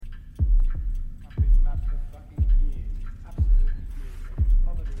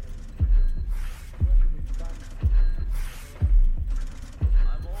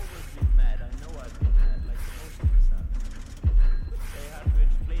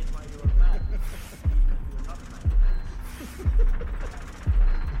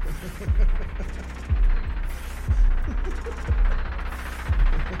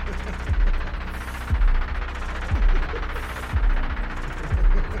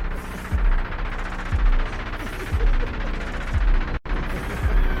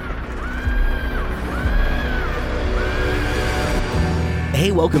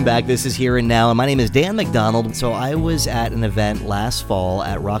welcome back. This is Here and Now, and my name is Dan McDonald. So I was at an event last fall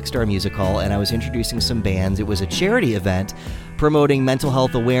at Rockstar Music Hall, and I was introducing some bands. It was a charity event promoting mental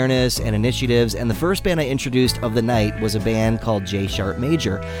health awareness and initiatives, and the first band I introduced of the night was a band called J Sharp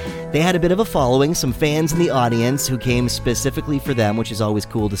Major. They had a bit of a following, some fans in the audience who came specifically for them, which is always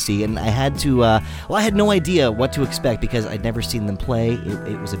cool to see, and I had to, I had no idea what to expect because I'd never seen them play.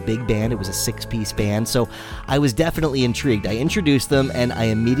 It was a big band, it was a 6-piece band, so I was definitely intrigued. I introduced them, and I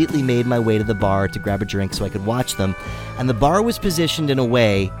immediately made my way to the bar to grab a drink so I could watch them, and the bar was positioned in a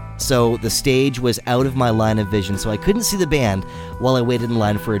way so the stage was out of my line of vision, so I couldn't see the band while I waited in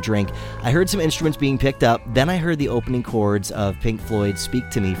line for a drink. I heard some instruments being picked up, then I heard the opening chords of Pink Floyd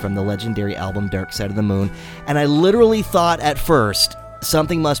Speak to Me from the legendary album Dark Side of the Moon, and I literally thought at first,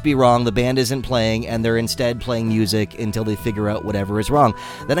 something must be wrong, the band isn't playing, and they're instead playing music until they figure out whatever is wrong.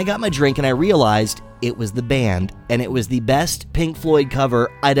 Then I got my drink and I realized it was the band, and it was the best Pink Floyd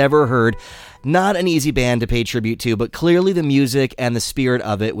cover I'd ever heard. Not an easy band to pay tribute to, but clearly the music and the spirit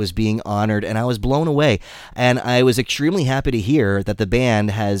of it was being honored, and I was blown away. And I was extremely happy to hear that the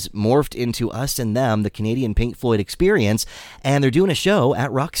band has morphed into Us and Them, the Canadian Pink Floyd Experience, and they're doing a show at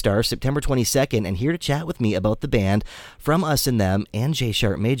Rockstar September 22nd, and here to chat with me about the band from Us and Them and J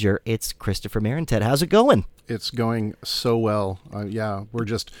Sharp Major, it's Kristopher Marentette. How's it going? It's going so well.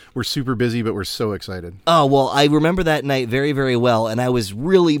 We're super busy, but we're so excited. Oh, well, I remember that night very, very well, and I was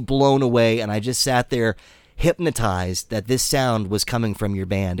really blown away, and I just sat there hypnotized that this sound was coming from your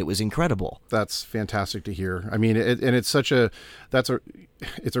band. It was incredible. That's fantastic to hear. I mean, it's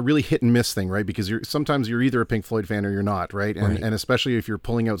a really hit and miss thing, right? Because sometimes you're either a Pink Floyd fan or you're not, right? And especially if you're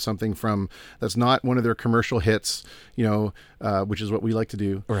pulling out something from that's not one of their commercial hits, which is what we like to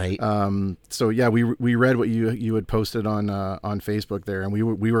do, right? So yeah, we read what you had posted on Facebook there, and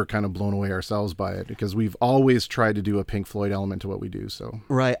we were kind of blown away ourselves by it because we've always tried to do a Pink Floyd element to what we do. So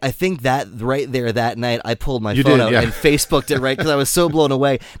right, I think that right there that night I pulled my phone out and Facebooked it, right? Because I was so blown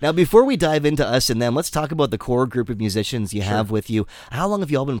away. Now, before we dive into Us and Them, let's talk about the core group of musicians you have with you. How long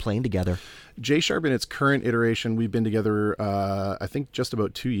have you all been playing together? J Sharp in its current iteration, we've been together, I think, just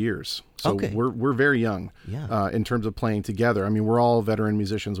about 2 years. So okay. We're very young in terms of playing together. I mean, we're all veteran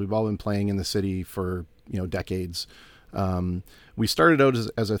musicians. We've all been playing in the city for decades. We started out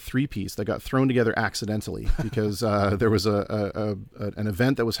as a 3-piece that got thrown together accidentally because there was an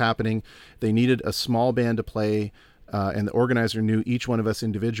event that was happening. They needed a small band to play. And the organizer knew each one of us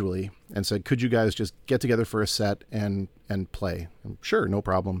individually and said, could you guys just get together for a set and play? Sure, no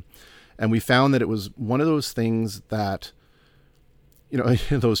problem. And we found that it was one of those things that,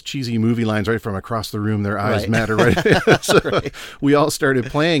 those cheesy movie lines, right, from across the room, their eyes met, right? So right. We all started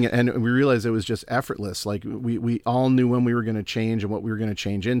playing and we realized it was just effortless. Like we all knew when we were going to change and what we were going to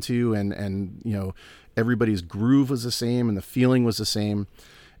change into and everybody's groove was the same and the feeling was the same.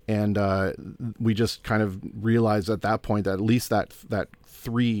 And we just kind of realized at that point that at least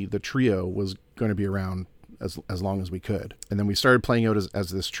the trio was going to be around as long as we could. And then we started playing out as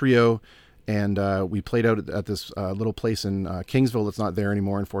this trio, and we played out at this little place in Kingsville that's not there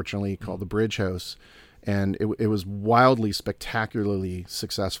anymore, unfortunately, called the Bridge House. And it was wildly, spectacularly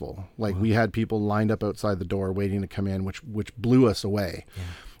successful. Like we had people lined up outside the door waiting to come in, which blew us away. Yeah.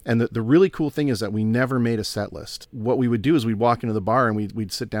 And the really cool thing is that we never made a set list. What we would do is we'd walk into the bar and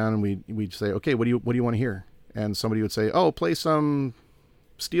we'd sit down and we'd say, okay, what do you want to hear? And somebody would say, oh, play some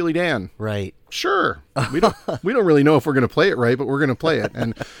Steely Dan. Right. Sure. We don't really know if we're going to play it right, but we're going to play it.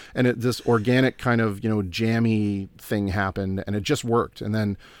 And this organic kind of jammy thing happened, and it just worked. And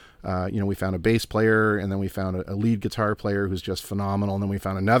then we found a bass player, and then we found a lead guitar player who's just phenomenal, and then we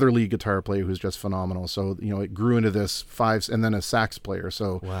found another lead guitar player who's just phenomenal. So it grew into this 5, and then a sax player.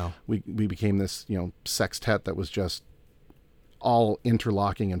 So wow. we became this sextet that was just all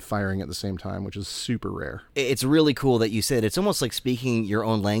interlocking and firing at the same time, which is super rare. It's really cool that you said it's almost like speaking your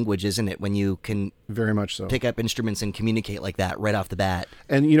own language, isn't it? When you can very much so pick up instruments and communicate like that right off the bat.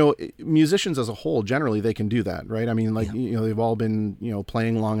 And musicians as a whole, generally they can do that, right? I mean, like they've all been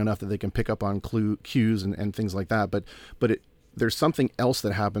playing long enough that they can pick up on cues and things like that. But there's something else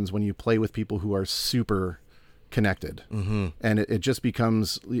that happens when you play with people who are super connected, and it just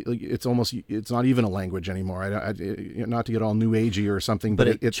becomes it's not even a language anymore. Not to get all new agey or something, but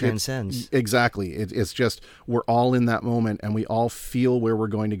it transcends. Exactly. It's just we're all in that moment and we all feel where we're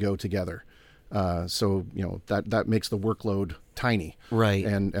going to go together. So that makes the workload tiny, right?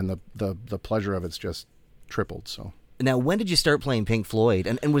 And the pleasure of it's just tripled. So. Now, when did you start playing Pink Floyd?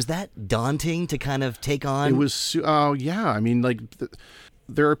 And was that daunting to kind of take on? It was. Yeah. I mean,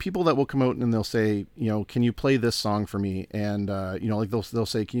 there are people that will come out and they'll say, can you play this song for me? And, they'll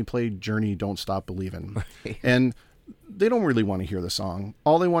say, can you play Journey, Don't Stop Believin'? Right. And they don't really want to hear the song.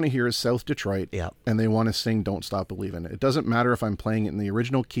 All they want to hear is South Detroit, and they want to sing Don't Stop Believin'. It doesn't matter if I'm playing it in the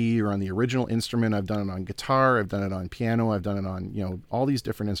original key or on the original instrument. I've done it on guitar, I've done it on piano, I've done it on, all these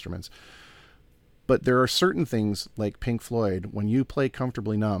different instruments. But there are certain things like Pink Floyd, when you play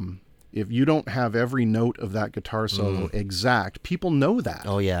Comfortably Numb, if you don't have every note of that guitar solo exact, people know that.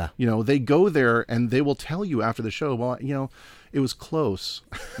 Oh, yeah. They go there and they will tell you after the show, well, it was close.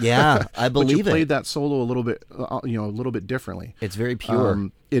 Yeah, I believe but you played that solo a little bit differently. It's very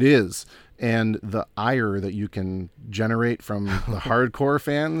pure. It is. And the ire that you can generate from the hardcore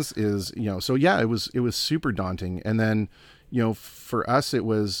fans is, so yeah, it was super daunting. And then, for us, it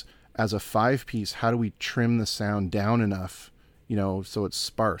was, as a 5-piece, how do we trim the sound down enough, so it's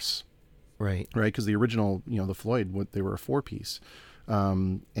sparse. Right. Because the original, the Floyd, they were a 4-piece.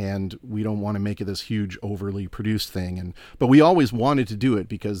 And we don't want to make it this huge, overly produced thing. But we always wanted to do it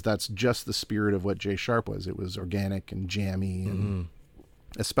because that's just the spirit of what Jay Sharp was. It was organic and jammy, and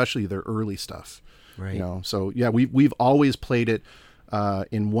especially their early stuff. Right. So yeah, we've always played it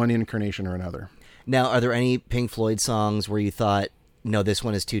in one incarnation or another. Now, are there any Pink Floyd songs where you thought, no, this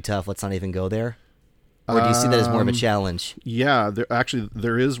one is too tough, let's not even go there? Or do you see that as more of a challenge? Yeah,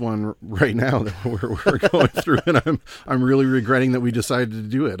 there is one right now that we're going through, and I'm really regretting that we decided to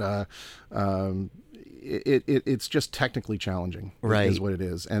do it. It's just technically challenging, right? Is what it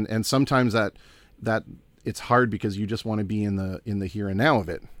is, and sometimes that it's hard because you just want to be in the here and now of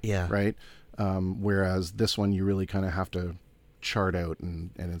it, right? Whereas this one, you really kind of have to chart out,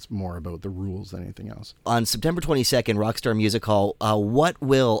 and it's more about the rules than anything else. On September 22nd, Rockstar Music Hall, what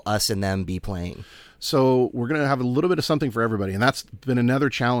will Us and Them be playing? So we're going to have a little bit of something for everybody. And that's been another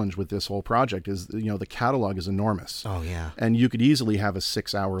challenge with this whole project is, the catalog is enormous. Oh, yeah. And you could easily have a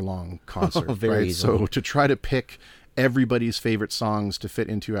 6-hour-long concert. Very easily. So to try to pick everybody's favorite songs to fit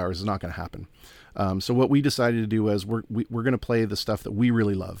in 2 hours is not going to happen. So what we decided to do was we're going to play the stuff that we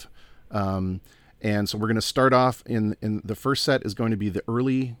really love. And so we're going to start off in the first set is going to be the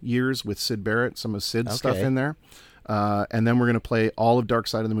early years with Syd Barrett, some of Syd's stuff in there. And then we're going to play all of Dark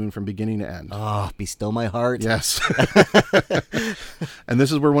Side of the Moon from beginning to end. Oh, Be Still My Heart. Yes. And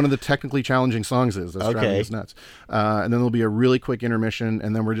this is where one of the technically challenging songs is. That's driving us nuts. And then there'll be a really quick intermission,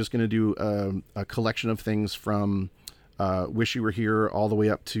 and then we're just going to do a collection of things from Wish You Were Here all the way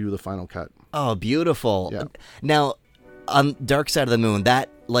up to the final cut. Oh, beautiful. Yeah. Now, on Dark Side of the Moon, that,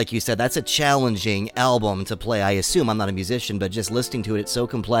 like you said, that's a challenging album to play. I assume, I'm not a musician, but just listening to it, it's so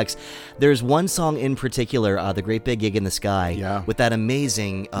complex. There's one song in particular, The Great Big Gig in the Sky, with that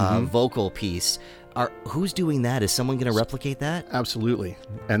amazing vocal piece. Who's doing that? Is someone going to replicate that? Absolutely.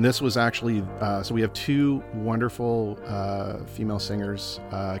 And this was actually, so we have 2 wonderful female singers,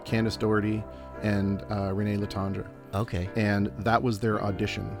 Candice Doherty and Renee Latondra. Okay. And that was their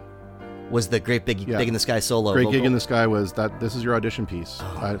audition. Was the Great Big in the Sky solo Great vocal? Gig in the Sky was that. This is your audition piece.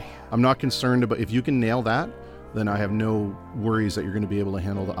 I'm not concerned about if you can nail that, then I have no worries that you're going to be able to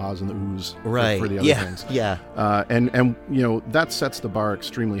handle the ahs and the oohs for the other things. Yeah. And that sets the bar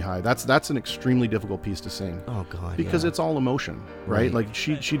extremely high. That's an extremely difficult piece to sing. Oh God. Because it's all emotion, right? Like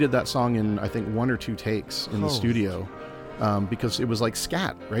she did that song in I think 1 or 2 takes in the studio. Because it was like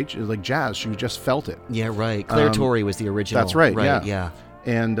scat, right? It was like jazz. She just felt it. Yeah, right. Claire Torrey was the original. That's right. Yeah.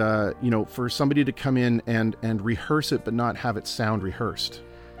 And, for somebody to come in and rehearse it but not have it sound rehearsed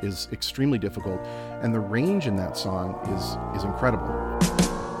is extremely difficult. And the range in that song is incredible.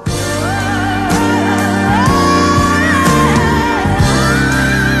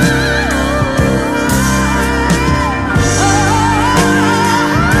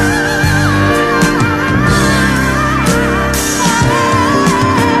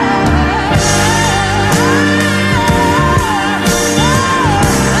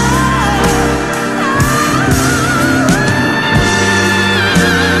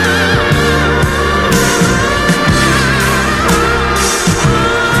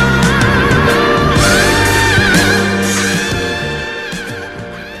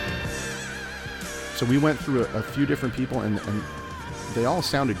 So we went through a few different people, and they all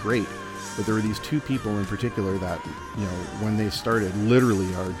sounded great. But there were these 2 people in particular that, when they started,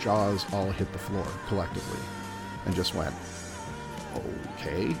 literally our jaws all hit the floor collectively and just went,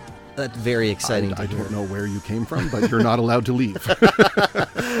 okay. That's very exciting I don't know where you came from, but you're not allowed to leave.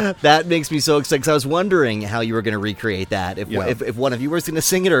 That makes me so excited, because I was wondering how you were going to recreate that. If one of you was going to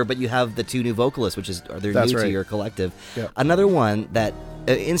sing it, but you have the 2 new vocalists, they're new to your collective. Yeah. Another one that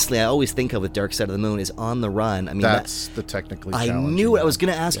instantly I always think of with Dark Side of the Moon is On the Run. I mean, that's the technically challenging. I knew it. I was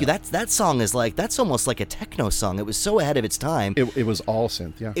going to ask you. That song is that's almost like a techno song. It was so ahead of its time. It was all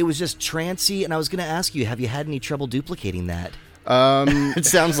synth. Yeah. It was just trancey, and I was going to ask you, have you had any trouble duplicating that? It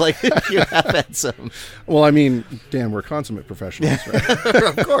sounds like you have had some. Well, I mean, Dan, we're consummate professionals,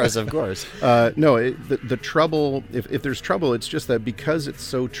 right? Of course. No, the trouble, if there's trouble, it's just that because it's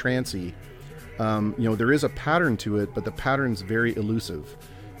so trancy, there is a pattern to it, but the pattern's very elusive.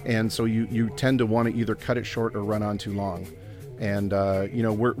 And so you tend to want to either cut it short or run on too long. And,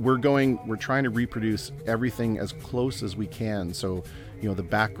 we're trying to reproduce everything as close as we can. So, the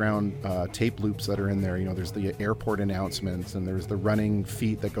background tape loops that are in there, there's the airport announcements and there's the running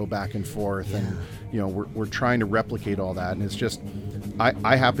feet that go back and forth. Yeah. And, we're trying to replicate all that. And it's just,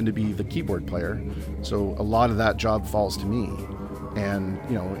 I happen to be the keyboard player. So a lot of that job falls to me. And,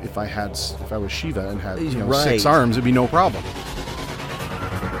 if I was Shiva and had, right. 6 arms, it'd be no problem.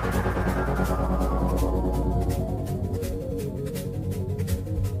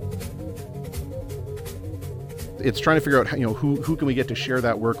 It's trying to figure out, who can we get to share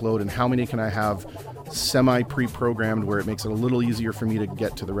that workload and how many can I have semi-pre-programmed where it makes it a little easier for me to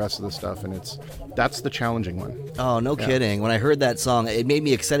get to the rest of the stuff. And that's the challenging one. Oh, no kidding. When I heard that song, it made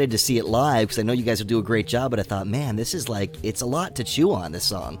me excited to see it live because I know you guys will do a great job, but I thought, man, this is it's a lot to chew on, this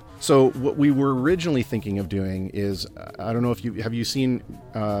song. So what we were originally thinking of doing is, I don't know if have you seen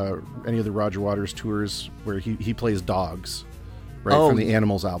any of the Roger Waters tours where he plays dogs? Right, from the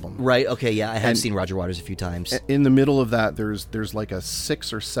Animals album. Right, okay, yeah, I have seen Roger Waters a few times. In the middle of that, there's like a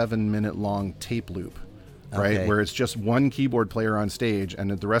 6 or 7 minute long tape loop, right, okay. Where it's just one keyboard player on stage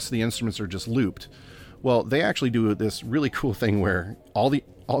and the rest of the instruments are just looped. Well, they actually do this really cool thing where all the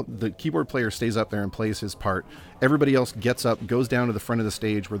keyboard player stays up there and plays his part. Everybody else gets up, goes down to the front of the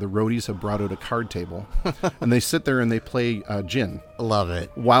stage where the roadies have brought out a card table, and they sit there and they play gin. Love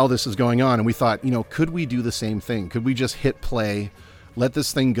it. While this is going on, and we thought, could we do the same thing? Could we just hit play, let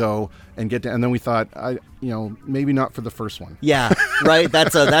this thing go, and get down? And then we thought, maybe not for the first one. Yeah, right.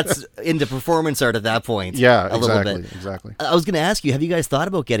 That's into performance art at that point. Yeah, a little bit. Exactly. I was going to ask you, have you guys thought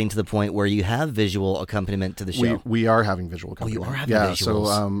about getting to the point where you have visual accompaniment to the show? We are having visual accompaniment. Oh, you are having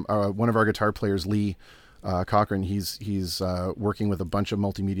visuals. So one of our guitar players, Lee Cochran, he's working with a bunch of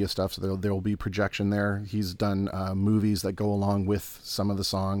multimedia stuff, so there will be projection there. He's done movies that go along with some of the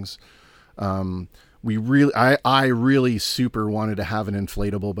songs. I really super wanted to have an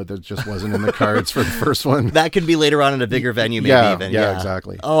inflatable, but that just wasn't in the cards for the first one. That could be later on in a bigger venue, maybe even. Yeah,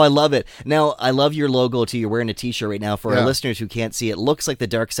 exactly. Oh, I love it. Now, I love your logo too. You're wearing a t-shirt right now. For our listeners who can't see, it looks like the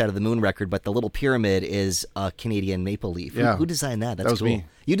Dark Side of the Moon record, but the little pyramid is a Canadian maple leaf. Yeah. Who designed that? That's that was cool. Me.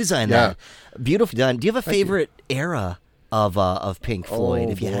 You designed that. Beautiful done. Do you have a favorite era of Pink Floyd,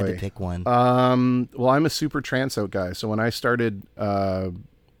 if you had to pick one? Well, I'm a super trance out guy. So when I started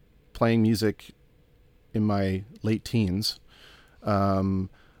playing music in my late teens,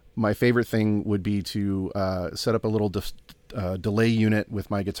 my favorite thing would be to set up a little delay unit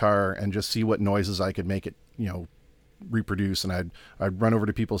with my guitar and just see what noises I could make it, reproduce. And I'd run over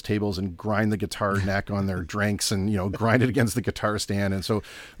to people's tables and grind the guitar neck on their drinks and, grind it against the guitar stand. And so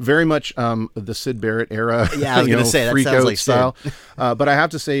very much the Syd Barrett era, yeah, I was going to say, that freak sounds out like style. But I have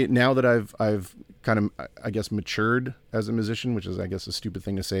to say now that I've kind of, I guess, matured as a musician, which is, I guess, a stupid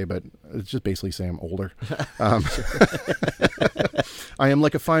thing to say, but it's just basically saying I'm older. I am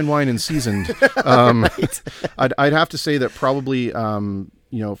like a fine wine and seasoned. Right. I'd have to say that probably, from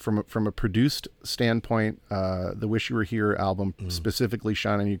a produced standpoint, the Wish You Were Here album, specifically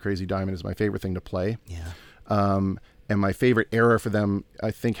Shine On You Crazy Diamond, is my favorite thing to play. Yeah. And my favorite era for them, I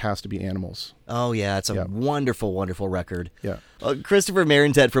think, has to be Animals. Oh, yeah. It's a wonderful, wonderful record. Yeah. Kristopher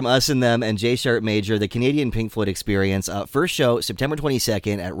Marentette from Us and Them and J Sharp Major, the Canadian Pink Floyd Experience. First show, September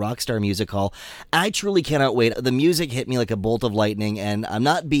 22nd at Rockstar Music Hall. I truly cannot wait. The music hit me like a bolt of lightning, and I'm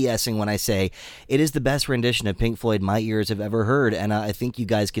not BSing when I say it is the best rendition of Pink Floyd my ears have ever heard, and I think you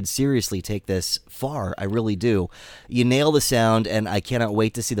guys could seriously take this far. I really do. You nail the sound, and I cannot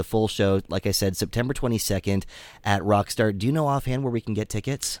wait to see the full show. Like I said, September 22nd at Rockstar. Do you know offhand where we can get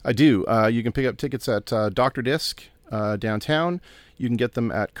tickets? I do. You can pick up tickets at Dr. Disc downtown. You can get them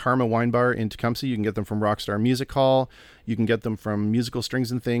at Karma Wine Bar in Tecumseh. You can get them from Rockstar Music Hall. You can get them from Musical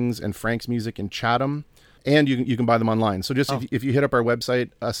Strings and Things and Frank's Music in Chatham. And you can buy them online. So just if you hit up our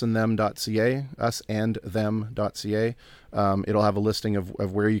website, usandthem.ca, usandthem.ca, it'll have a listing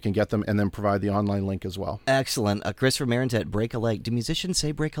of where you can get them and then provide the online link as well. Excellent. Kristopher Marentette, Break a Leg. Do musicians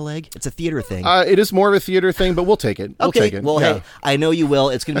say break a leg? It's a theater thing. It is more of a theater thing, but we'll take it. We'll take it. Well, hey, I know you will.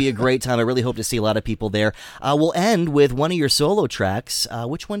 It's going to be a great time. I really hope to see a lot of people there. We'll end with one of your solo tracks.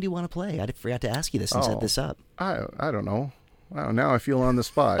 Which one do you want to play? I forgot to ask you this and set this up. I don't know. Wow, now I feel on the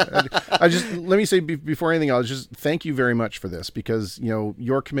spot. I just let me say before anything else, just thank you very much for this, because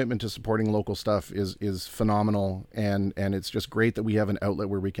your commitment to supporting local stuff is phenomenal, and it's just great that we have an outlet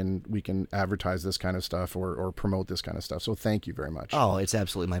where we can advertise this kind of stuff or promote this kind of stuff. So thank you very much. Oh, it's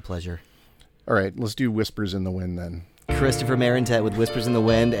absolutely my pleasure. All right, let's do Whispers in the Wind then. Kristopher Marentette with Whispers in the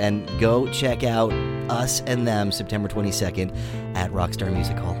Wind, and go check out Us and Them September 22nd at Rockstar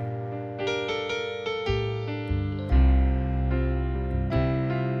Music Hall.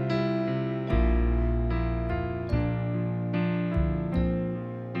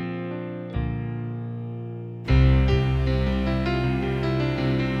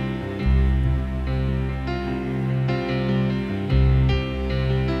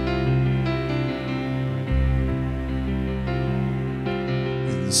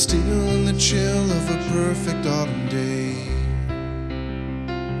 Still in the chill of a perfect autumn day,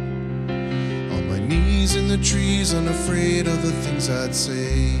 on my knees in the trees, unafraid of the things I'd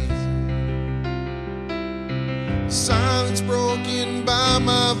say. Silence broken by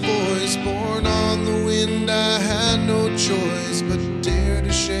my voice, born on the wind. I had no choice but to dare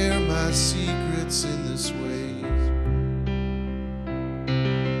to share my secrets in this way.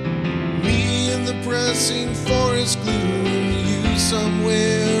 Me in the pressing forest gloom, you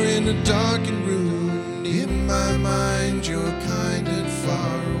somewhere in a darkened room. In my mind you're kind and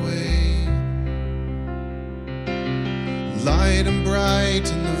far away, light and bright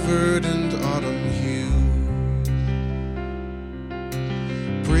in the verdant autumn hue.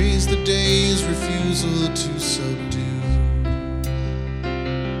 Praise the day's refusal to subdue,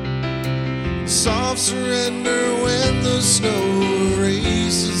 soft surrender when the snow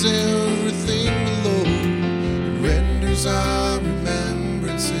erases everything below and renders our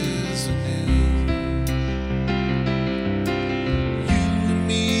remembrances anew. You and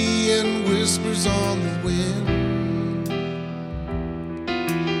me and whispers on the wind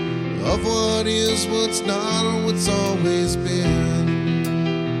of what is, what's not, or what's always been.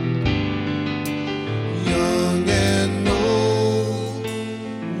 Young and old,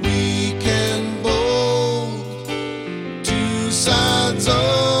 weak and bold, two sides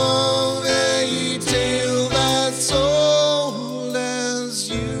of a tale that's old as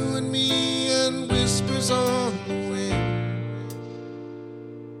you and me and whispers on the wind.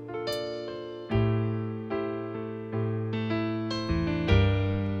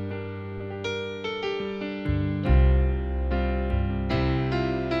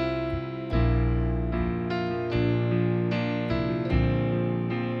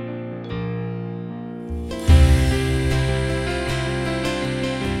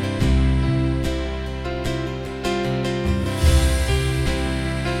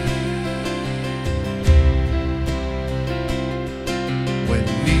 When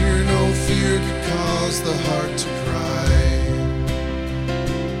near no fear could cause the heart to cry,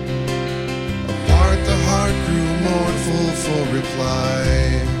 apart the heart grew mournful for reply.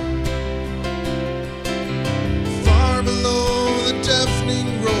 Far below the deafening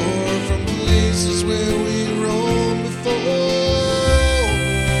roar from places where we roamed before,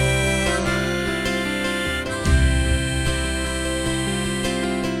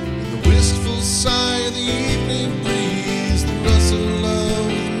 in the wistful sigh of the evening breeze, the rustle of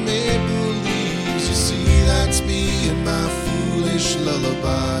the maple leaves, you see that's me and my foolish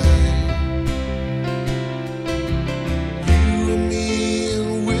lullaby. You and me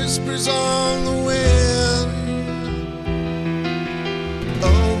and whispers on the wind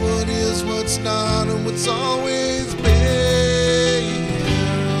of what is, what's not, and what's always